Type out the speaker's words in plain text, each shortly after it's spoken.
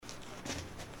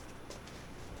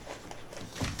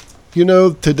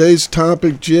Today's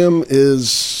topic, Jim,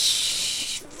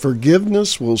 is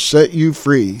forgiveness will set you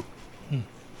free.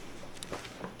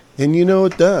 And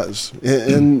it does.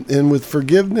 And with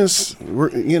forgiveness, we're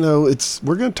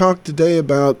going to talk today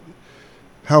about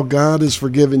how God has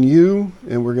forgiven you,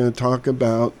 and we're going to talk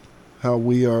about how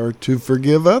we are to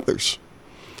forgive others.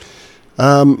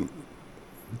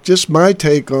 Just my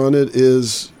take on it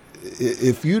is,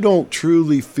 if you don't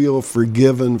truly feel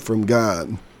forgiven from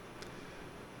God,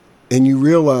 and you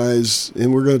realize,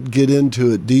 and we're going to get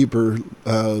into it deeper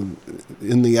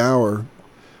in the hour,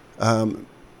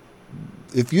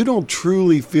 if you don't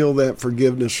truly feel that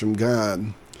forgiveness from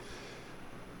God,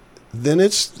 then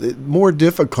it's more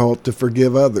difficult to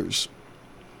forgive others.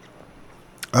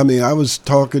 I mean, I was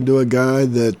talking to a guy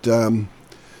that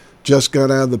just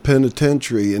got out of the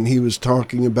penitentiary, and he was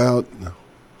talking about,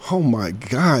 oh my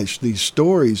gosh, these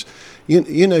stories.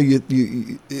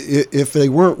 If they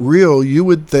weren't real, you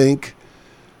would think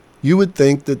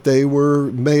that they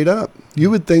were made up. You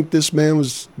would think this man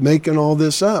was making all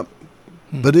this up,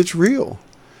 but it's real.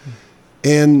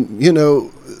 And,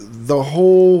 the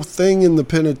whole thing in the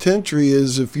penitentiary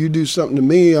is, if you do something to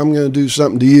me, I'm going to do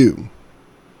something to you.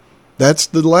 That's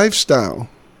the lifestyle.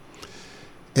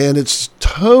 And it's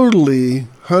totally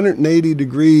 180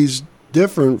 degrees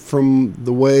different from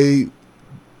the way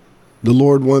the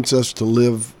Lord wants us to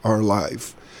live our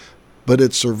life. But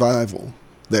it's survival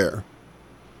there,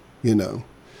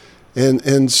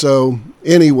 And so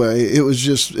anyway, it was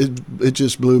just, it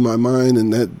just blew my mind.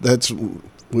 And that's when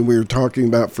we were talking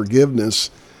about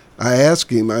forgiveness. I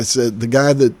asked him, I said, the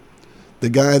guy that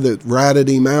ratted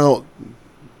him out,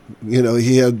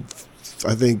 he had,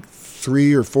 I think,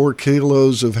 3 or 4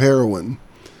 kilos of heroin.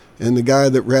 And the guy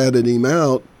that ratted him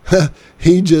out,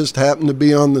 he just happened to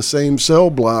be on the same cell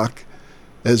block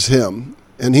as him.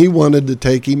 And he wanted to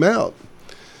take him out.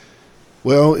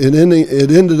 Well, it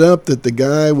ended up that the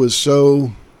guy was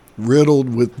so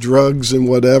riddled with drugs and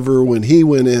whatever when he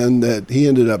went in that he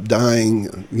ended up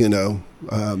dying,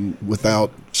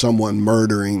 without someone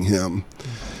murdering him.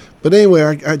 But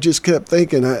anyway, I just kept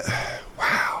thinking,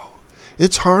 wow,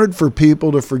 it's hard for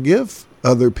people to forgive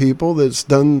other people that's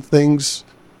done things,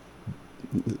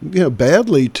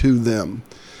 badly to them.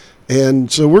 And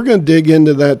so we're going to dig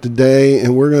into that today,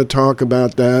 and we're going to talk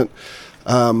about that.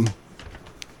 And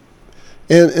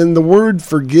the word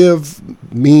forgive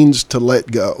means to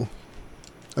let go.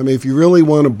 I mean, if you really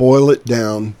want to boil it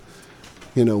down,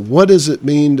 what does it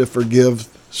mean to forgive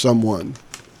someone?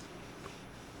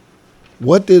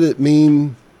 What did it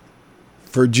mean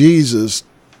for Jesus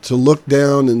to look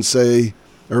down and say,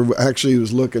 or actually he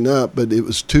was looking up, but it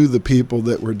was to the people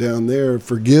that were down there,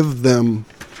 forgive them,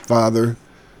 Father,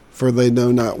 for they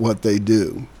know not what they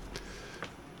do.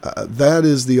 That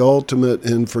is the ultimate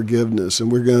in forgiveness,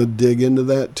 and we're going to dig into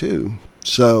that too.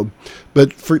 So,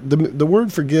 but for the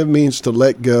word forgive means to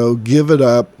let go, give it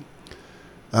up,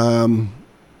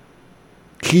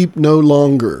 keep no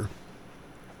longer.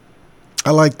 I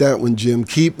like that one, Jim.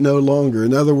 Keep no longer.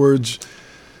 In other words,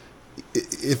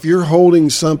 if you're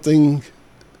holding something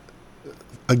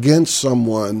against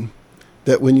someone,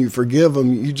 that when you forgive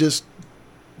them,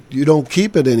 you don't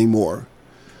keep it anymore.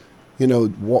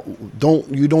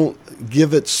 You don't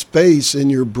give it space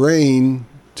in your brain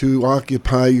to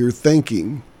occupy your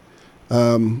thinking.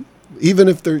 Even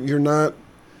if you're not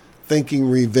thinking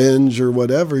revenge or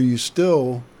whatever, you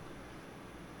still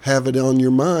have it on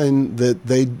your mind that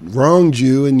they wronged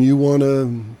you and you want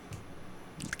to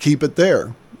keep it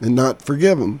there and not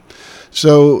forgive them.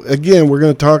 So again, we're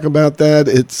going to talk about that.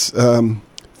 It's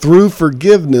through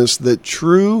forgiveness that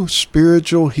true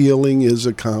spiritual healing is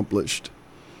accomplished.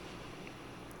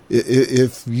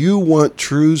 If you want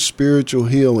true spiritual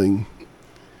healing,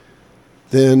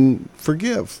 then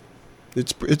forgive.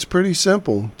 It's pretty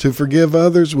simple. To forgive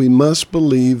others, we must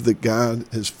believe that God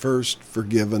has first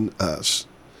forgiven us.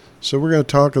 So we're going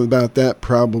to talk about that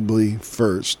probably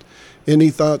first.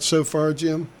 Any thoughts so far,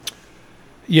 Jim?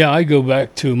 Yeah, I go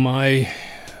back to my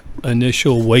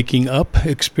initial waking up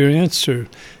experience, or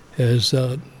as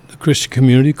the Christian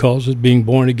community calls it, being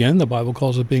born again. The Bible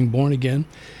calls it being born again.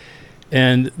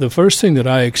 And the first thing that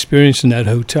I experienced in that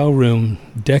hotel room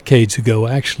decades ago,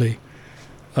 actually,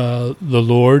 the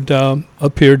Lord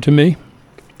appeared to me.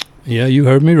 Yeah, you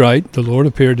heard me right. The Lord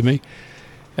appeared to me.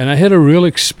 And I had a real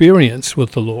experience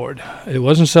with the Lord. It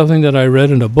wasn't something that I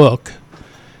read in a book.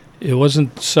 It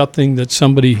wasn't something that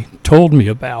somebody told me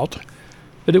about,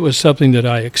 but it was something that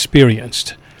I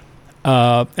experienced.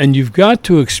 And you've got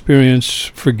to experience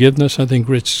forgiveness. I think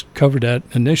Rich covered that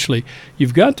initially.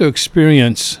 You've got to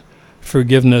experience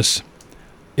forgiveness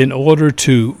in order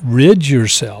to rid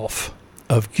yourself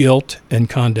of guilt and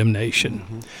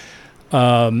condemnation.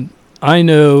 I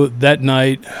know that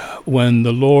night when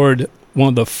the Lord, one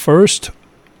of the first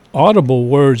audible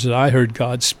words that I heard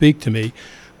God speak to me,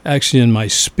 actually in my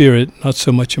spirit, not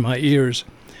so much in my ears,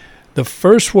 the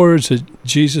first words that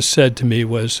Jesus said to me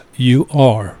was, "You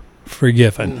are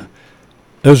forgiven."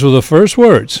 Those were the first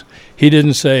words. He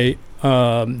didn't say,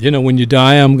 when you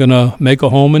die, I'm going to make a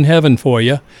home in heaven for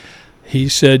you. He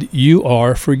said, "You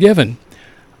are forgiven."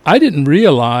 I didn't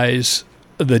realize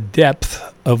the depth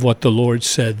of what the Lord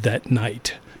said that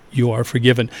night. You are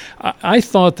forgiven. I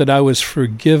thought that I was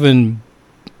forgiven.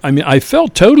 I mean, I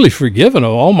felt totally forgiven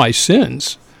of all my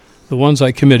sins, the ones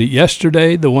I committed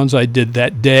yesterday, the ones I did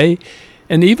that day,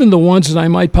 and even the ones that I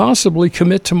might possibly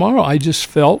commit tomorrow. I just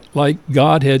felt like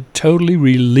God had totally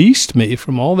released me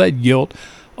from all that guilt,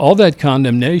 all that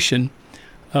condemnation,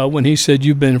 when he said,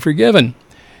 "You've been forgiven."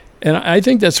 And I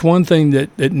think that's one thing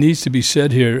that needs to be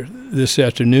said here this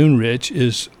afternoon, Rich,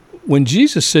 is when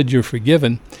Jesus said you're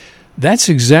forgiven, that's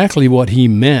exactly what he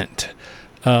meant.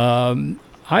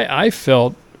 I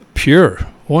felt pure,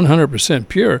 100%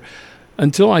 pure,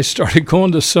 until I started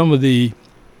going to some of the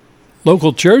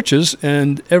local churches,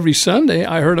 and every Sunday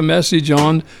I heard a message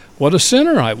on what a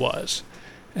sinner I was,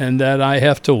 and that I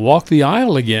have to walk the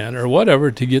aisle again or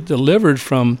whatever to get delivered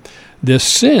from this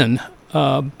sin.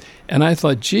 And I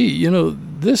thought, gee,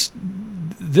 this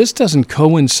doesn't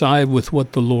coincide with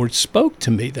what the Lord spoke to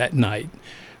me that night.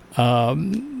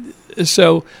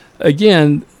 So,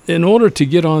 again, in order to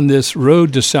get on this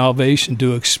road to salvation,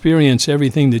 to experience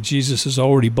everything that Jesus has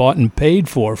already bought and paid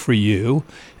for you,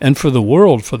 and for the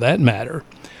world for that matter,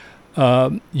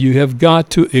 you have got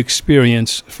to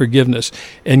experience forgiveness.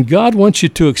 And God wants you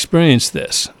to experience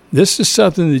this. This is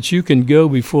something that you can go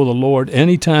before the Lord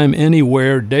anytime,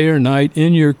 anywhere, day or night,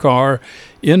 in your car,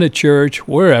 in a church,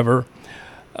 wherever,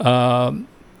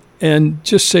 and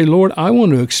just say, "Lord, I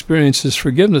want to experience this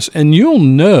forgiveness." And you'll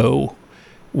know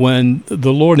when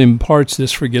the Lord imparts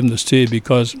this forgiveness to you,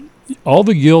 because all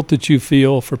the guilt that you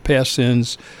feel for past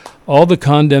sins, all the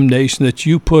condemnation that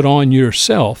you put on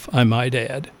yourself, I might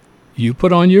add, you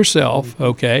put on yourself,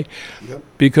 okay? Yep.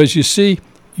 Because you see,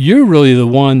 you're really the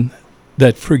one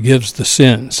that forgives the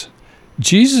sins.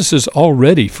 Jesus has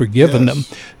already forgiven them.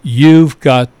 You've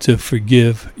got to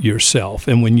forgive yourself.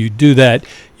 And when you do that,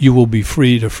 you will be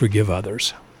free to forgive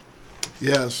others.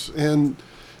 Yes. And,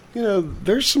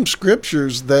 there's some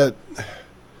scriptures that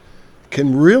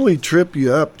can really trip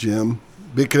you up, Jim,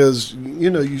 because,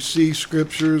 you see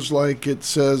scriptures like it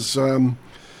says, in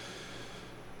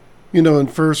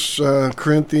 1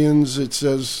 Corinthians, it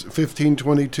says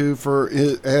 15:22, "For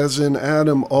as in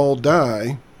Adam all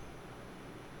die,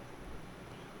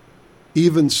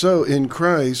 even so in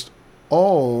Christ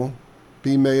all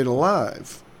be made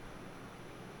alive."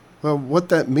 Well, what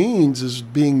that means is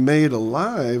being made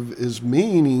alive is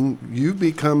meaning you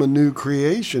become a new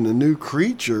creation, a new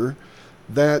creature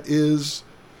that is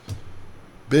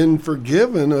been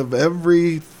forgiven of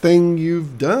everything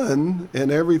you've done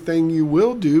and everything you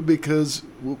will do, because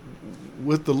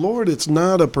with the Lord, it's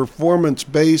not a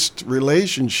performance-based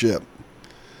relationship.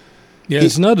 Yeah,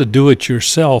 it's not a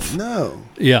do-it-yourself. No.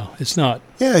 Yeah, it's not.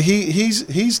 Yeah,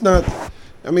 he's not.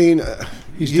 I mean,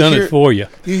 he's done it for you.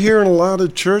 You hear in a lot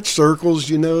of church circles,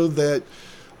 that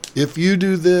if you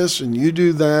do this and you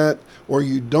do that, or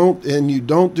you don't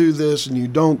do this and you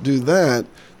don't do that,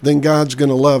 then God's going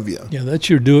to love you. Yeah, that's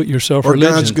your do-it-yourself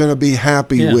religion. Or God's going to be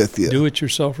happy with you.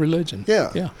 Do-it-yourself religion.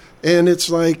 Yeah. And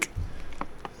it's like,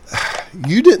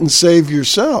 you didn't save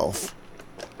yourself.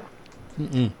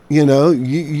 Mm-mm.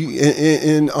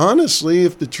 And honestly,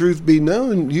 if the truth be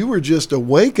known, you were just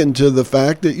awakened to the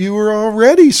fact that you were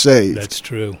already saved. That's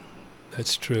true.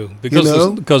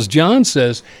 Because John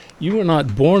says, you were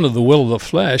not born of the will of the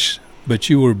flesh, but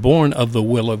you were born of the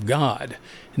will of God.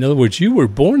 In other words, you were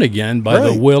born again by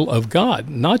the will of God,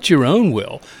 not your own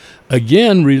will.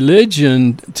 Again,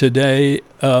 religion today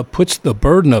puts the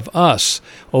burden of us.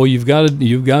 Oh, you've got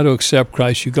to accept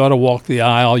Christ. You've got to walk the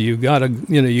aisle. You got to.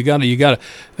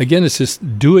 Again, it's this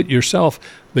do it yourself.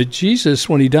 But Jesus,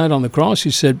 when he died on the cross,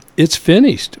 he said, "It's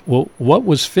finished." Well, what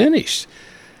was finished?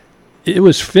 It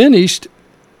was finished.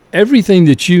 Everything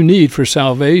that you need for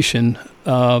salvation,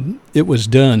 it was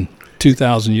done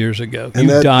 2,000 years ago. And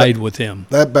you died with him.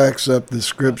 That backs up the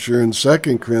scripture in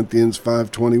 2 Corinthians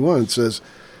 5:21. It says,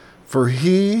 "For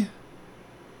he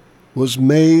was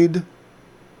made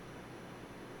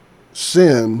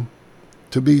sin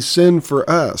to be sin for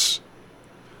us,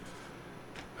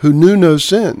 who knew no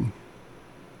sin."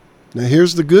 Now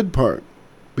here's the good part.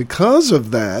 Because of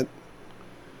that,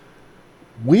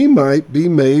 we might be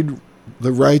made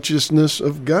the righteousness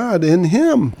of God in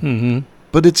him. Mm-hmm.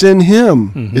 but it's in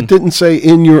him. Mm-hmm. It didn't say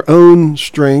in your own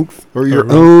strength or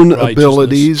your own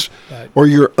abilities or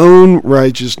your own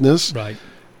righteousness. Right.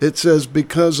 It says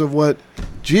because of what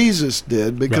Jesus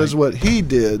did, because of what he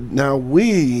did. Now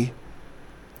we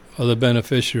are the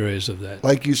beneficiaries of that.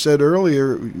 Like you said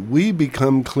earlier, we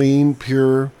become clean,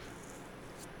 pure,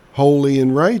 holy,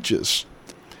 and righteous.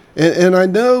 And I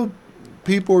know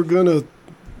people are going to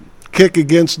kick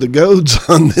against the goads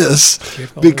on this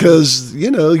because,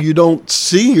 you don't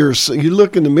see you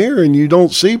look in the mirror and you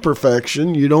don't see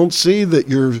perfection. You don't see that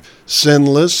you're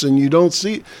sinless, and you don't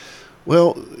see,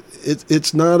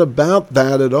 it's not about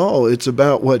that at all. It's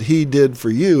about what he did for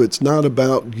you. It's not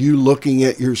about you looking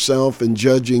at yourself and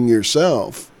judging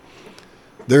yourself.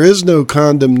 There is no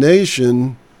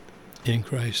condemnation in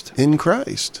Christ. In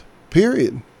Christ,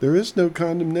 period. There is no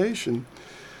condemnation.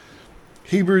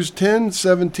 Hebrews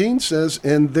 10:17 says,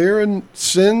 and their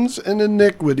sins and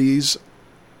iniquities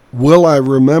will I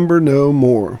remember no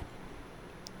more.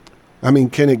 I mean,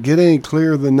 can it get any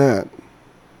clearer than that?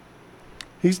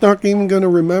 He's not even going to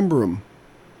remember them.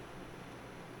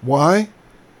 Why?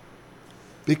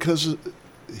 Because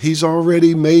he's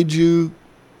already made you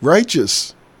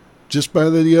righteous. Just by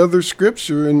the other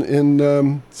scripture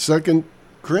in 2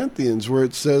 Corinthians, where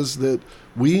it says that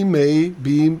we may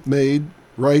be made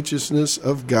righteousness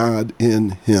of God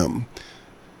in him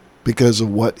because of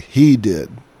what he did,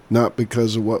 not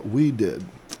because of what we did.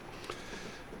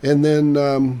 And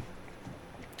then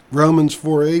Romans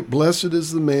 4:8, blessed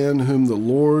is the man whom the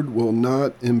Lord will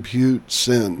not impute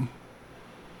sin.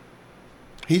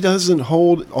 He doesn't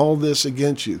hold all this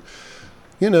against you.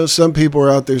 Some people are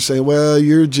out there saying, well,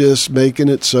 you're just making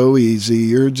it so easy.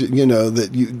 You're just,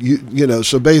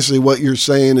 so basically what you're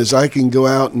saying is I can go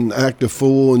out and act a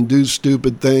fool and do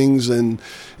stupid things and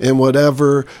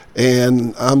whatever,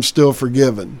 and I'm still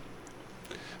forgiven.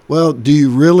 Well, do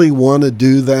you really want to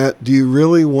do that? Do you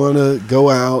really want to go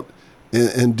out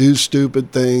and do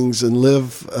stupid things and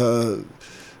live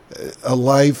a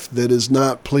life that is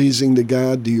not pleasing to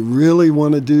God? Do you really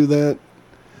want to do that?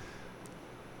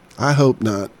 I hope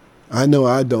not. I know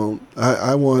I don't.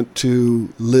 I want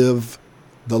to live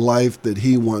the life that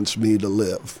he wants me to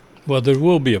live. Well, there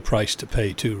will be a price to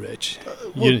pay too, Rich.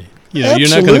 Well, you're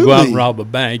not going to go out and rob a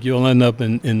bank. You'll end up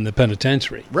in the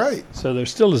penitentiary. Right. So there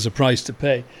still is a price to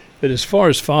pay. But as far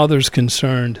as Father's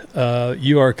concerned,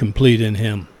 you are complete in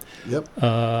him. Yep.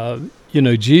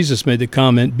 Jesus made the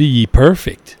comment, be ye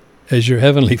perfect, as your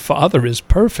heavenly Father is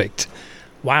perfect.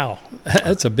 Wow,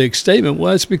 that's a big statement.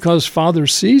 Well, it's because Father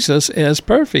sees us as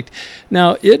perfect.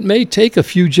 Now, it may take a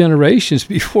few generations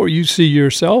before you see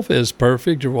yourself as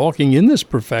perfect or walking in this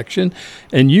perfection,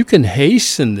 and you can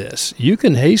hasten this. You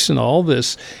can hasten all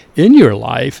this in your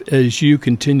life as you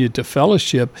continue to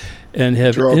fellowship and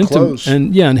have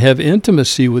have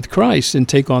intimacy with Christ and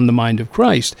take on the mind of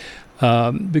Christ.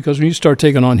 Because when you start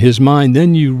taking on his mind,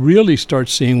 then you really start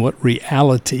seeing what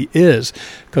reality is.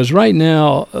 Because right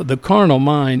now, the carnal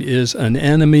mind is an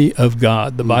enemy of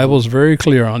God. The Bible is very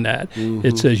clear on that. Mm-hmm.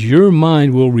 It says your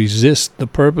mind will resist the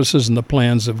purposes and the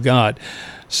plans of God.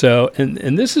 So, and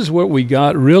this is what we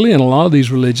got really in a lot of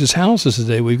these religious houses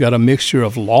today. We've got a mixture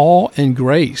of law and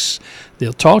grace.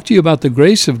 They'll talk to you about the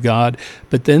grace of God,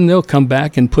 but then they'll come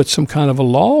back and put some kind of a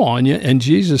law on you. And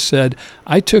Jesus said,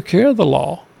 I took care of the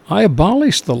law. I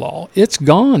abolished the law. It's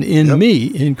gone in me,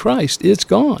 in Christ. It's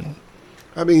gone.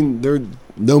 I mean, there are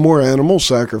no more animal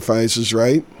sacrifices,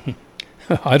 right?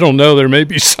 I don't know. There may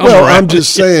be some. Well, I'm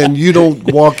just saying, you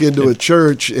don't walk into a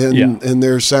church and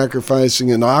they're sacrificing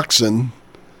an oxen.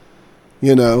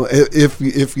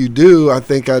 If you do, I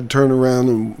think I'd turn around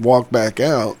and walk back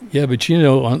out. Yeah, but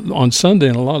on Sunday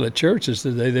in a lot of churches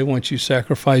today, they want you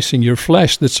sacrificing your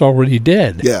flesh that's already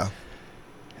dead. Yeah.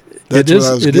 It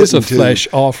is a flesh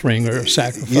offering or a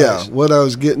sacrifice. Yeah, what I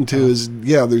was getting to is,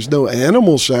 there's no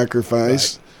animal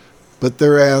sacrifice, but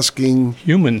they're asking...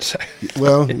 Human sacrifice.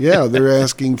 Well, they're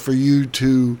asking for you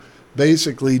to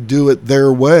basically do it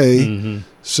their way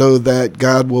so that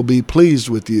God will be pleased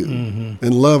with you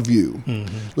and love you.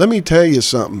 Mm-hmm. Let me tell you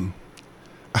something.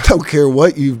 I don't care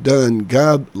what you've done,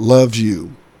 God loves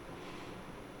you.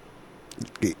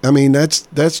 I mean,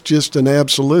 that's just an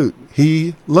absolute.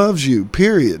 He loves you,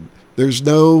 period. There's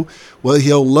no,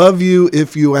 he'll love you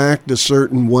if you act a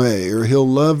certain way, or he'll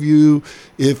love you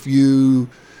if you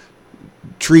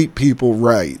treat people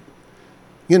right.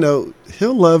 He'll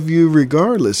love you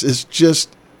regardless. It's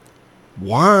just,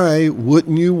 why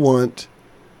wouldn't you want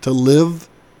to live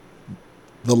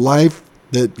the life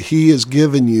that he has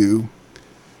given you,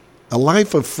 a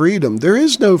life of freedom? There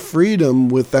is no freedom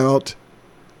without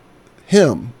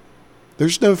him.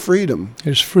 there's no freedom.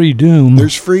 There's free doom.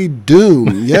 There's free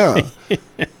doom, yeah.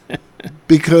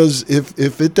 Because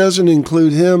if it doesn't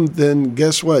include him, then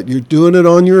guess what? You're doing it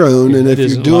on your own. And if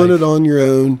you're doing it on your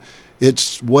own,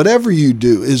 it's whatever you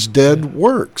do is dead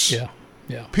works. Yeah.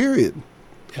 Period.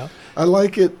 Yeah. I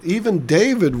like it. Even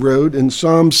David wrote in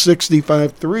Psalm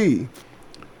 65:3,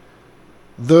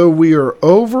 though we are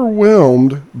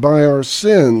overwhelmed by our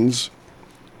sins,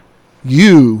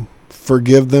 you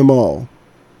forgive them all.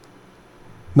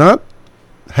 Not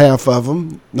half of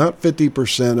them, not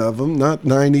 50% of them, not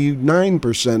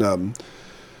 99% of them.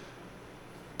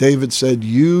 David said,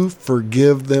 you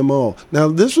forgive them all. Now,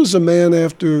 this was a man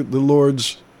after the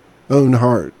Lord's own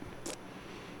heart.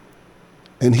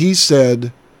 And he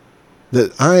said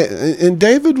that and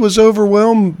David was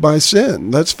overwhelmed by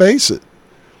sin, let's face it.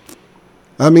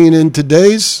 I mean, in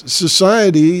today's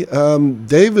society,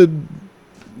 David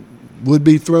would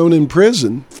be thrown in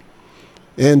prison,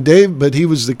 but he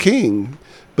was the king.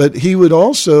 But he would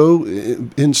also,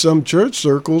 in some church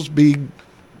circles, be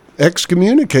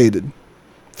excommunicated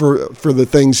for the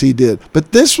things he did.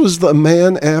 But this was the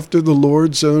man after the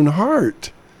Lord's own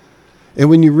heart. And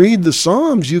when you read the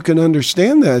Psalms, you can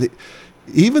understand that.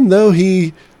 Even though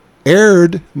he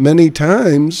erred many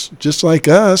times, just like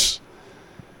us,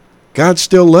 God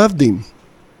still loved him.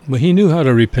 Well, he knew how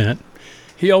to repent.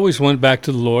 He always went back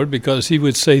to the Lord because he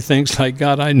would say things like,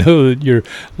 God, I know that you're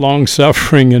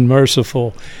long-suffering and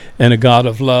merciful and a God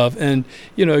of love. And,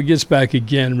 it gets back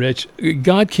again, Rich.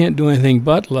 God can't do anything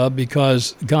but love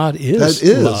because God is love.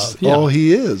 That is all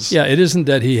he is. Yeah, it isn't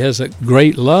that he has a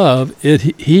great love.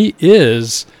 He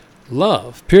is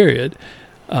love, period.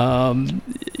 And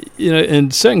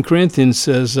 2 Corinthians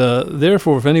says,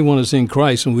 therefore, if anyone is in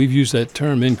Christ, and we've used that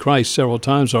term in Christ several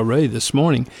times already this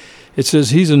morning, it says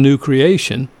he's a new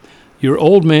creation. Your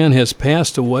old man has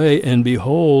passed away, and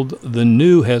behold, the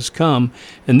new has come.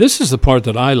 And this is the part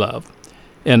that I love.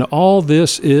 And all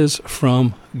this is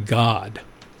from God,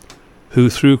 who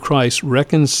through Christ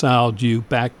reconciled you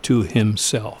back to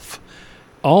himself.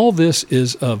 All this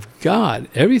is of God.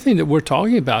 Everything that we're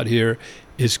talking about here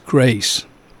is grace.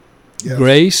 Yes.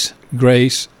 Grace,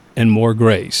 grace, and more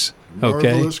grace.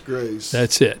 Okay? Marvelous grace.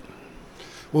 That's it.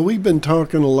 Well, we've been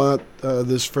talking a lot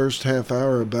this first half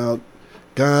hour about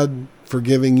God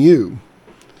forgiving you.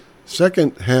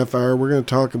 Second half hour, we're going to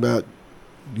talk about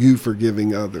you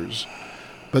forgiving others.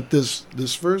 But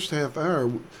this first half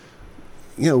hour,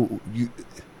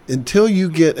 until you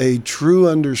get a true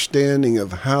understanding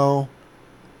of how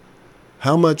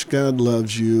much God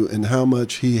loves you and how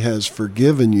much he has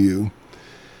forgiven you,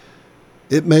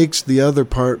 it makes the other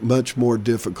part much more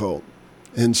difficult.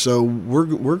 And so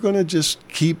we're going to just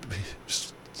keep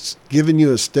giving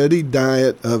you a steady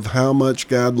diet of how much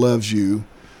God loves you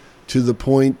to the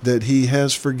point that he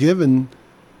has forgiven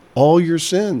all your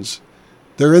sins.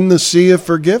 They're in the sea of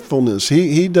forgetfulness.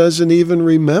 He doesn't even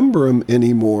remember them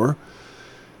anymore.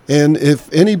 And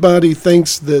if anybody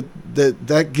thinks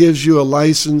that gives you a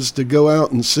license to go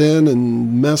out and sin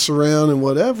and mess around and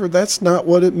whatever, that's not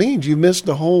what it means. You missed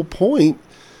the whole point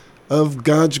of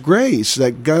God's grace.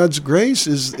 That God's grace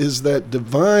is that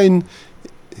divine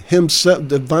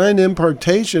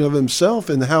impartation of himself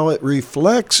and how it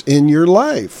reflects in your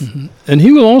life. Mm-hmm. And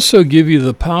he will also give you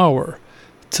the power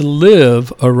to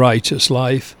live a righteous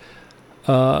life,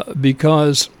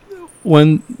 because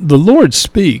when the Lord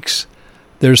speaks,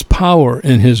 there's power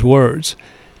in his words.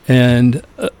 And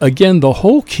again, the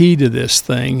whole key to this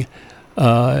thing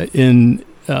in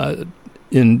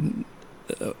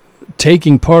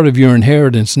taking part of your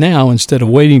inheritance now instead of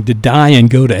waiting to die and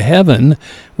go to heaven,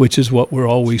 which is what we're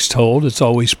always told. It's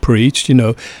always preached,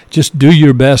 just do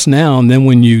your best now, and then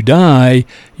when you die,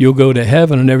 you'll go to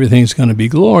heaven and everything's going to be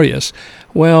glorious.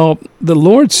 Well, the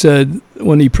Lord said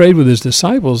when he prayed with his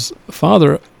disciples,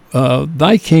 Father,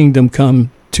 thy kingdom come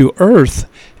to earth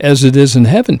as it is in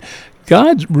heaven.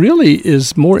 God really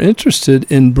is more interested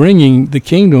in bringing the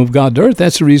kingdom of God to earth.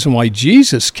 That's the reason why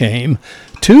Jesus came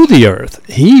to the earth.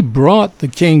 He brought the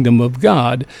kingdom of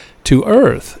God to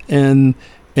earth, and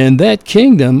that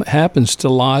kingdom happens to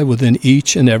lie within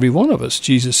each and every one of us.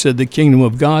 Jesus said the kingdom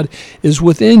of God is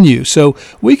within you. So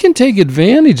we can take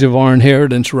advantage of our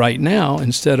inheritance right now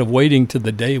instead of waiting to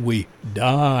the day we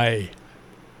die.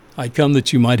 I come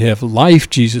that you might have life,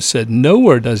 Jesus said.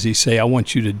 Nowhere does he say, I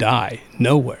want you to die.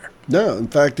 Nowhere. No, in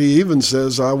fact, he even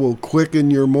says, I will quicken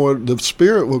the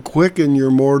Spirit will quicken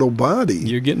your mortal body.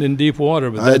 You're getting in deep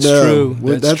water, but that's true.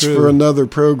 That's true. For another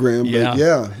program. Yeah.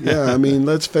 But yeah. I mean,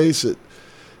 let's face it.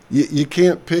 You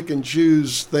can't pick and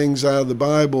choose things out of the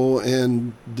Bible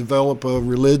and develop a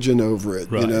religion over it,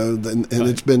 right. And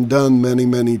it's been done many,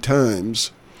 many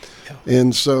times.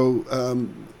 And so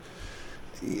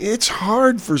it's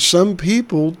hard for some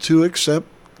people to accept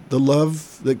the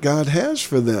love that God has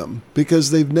for them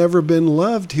because they've never been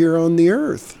loved here on the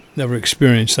earth. Never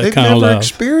experienced that They've kind of love. never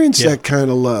experienced that kind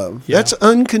of love. Yeah. That's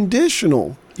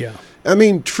unconditional. Yeah. I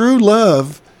mean, true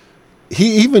love,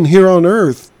 even here on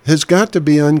earth, has got to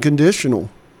be unconditional.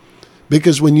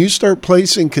 Because when you start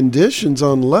placing conditions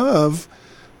on love,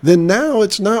 then now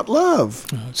it's not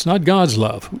love. No, it's not God's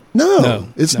love. No,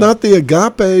 it's not the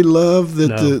agape love that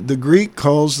No. the Greek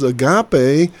calls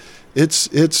agape.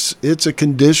 It's a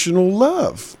conditional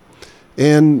love.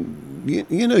 And,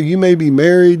 you know, you may be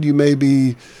married, you may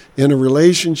be in a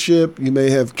relationship, you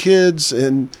may have kids,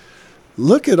 and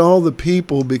look at all the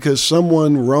people because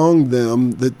someone wronged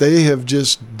them that they have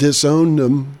just disowned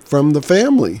them from the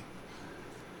family.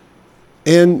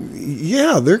 And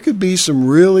yeah, there could be some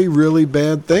really, really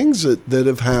bad things that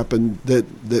have happened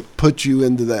that put you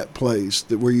into that place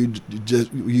that where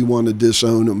you want to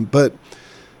disown them, but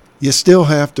you still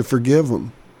have to forgive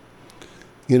them.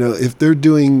 You know, if they're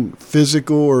doing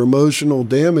physical or emotional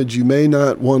damage, you may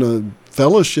not want to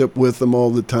fellowship with them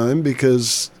all the time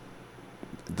because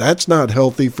that's not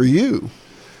healthy for you.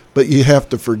 But you have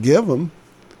to forgive them.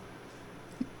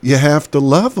 You have to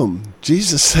love them.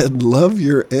 Jesus said, love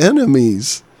your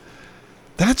enemies.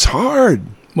 That's hard.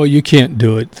 Well, you can't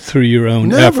do it through your own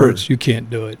Never. efforts. You can't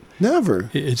do it. Never.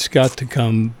 It's got to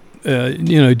come,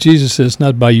 Jesus says,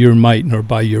 not by your might nor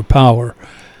by your power,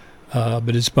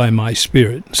 but it's by my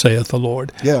Spirit, saith the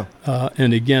Lord. Yeah.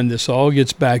 And again, this all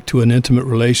gets back to an intimate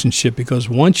relationship because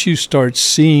once you start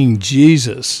seeing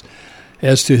Jesus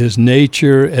as to his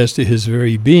nature, as to his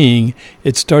very being,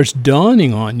 it starts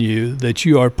dawning on you that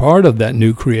you are part of that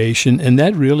new creation, and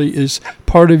that really is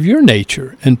part of your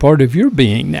nature and part of your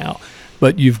being now.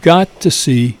 But you've got to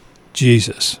see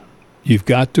Jesus. You've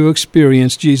got to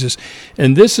experience Jesus.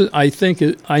 And this is,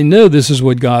 I know this is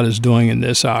what God is doing in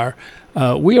this hour.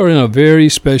 We are in a very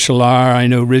special hour. I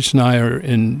know Rich and I are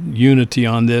in unity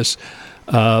on this.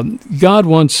 God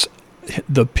wants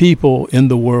the people in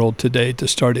the world today to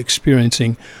start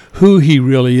experiencing who he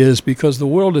really is, because the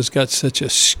world has got such a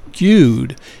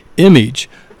skewed image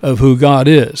of who God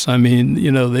is. I mean,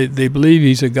 you know, they believe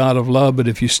he's a God of love, but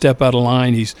if you step out of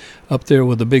line, he's up there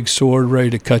with a big sword ready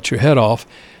to cut your head off.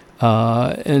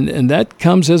 And that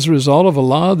comes as a result of a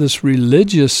lot of this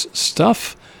religious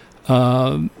stuff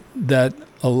that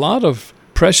a lot of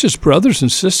precious brothers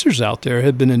and sisters out there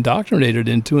have been indoctrinated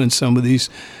into in some of these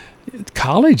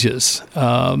colleges.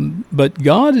 But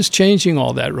God is changing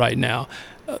all that right now.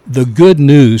 The good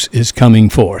news is coming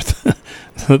forth.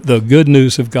 The good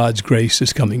news of God's grace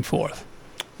is coming forth.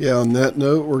 Yeah, on that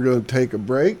note, we're going to take a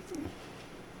break.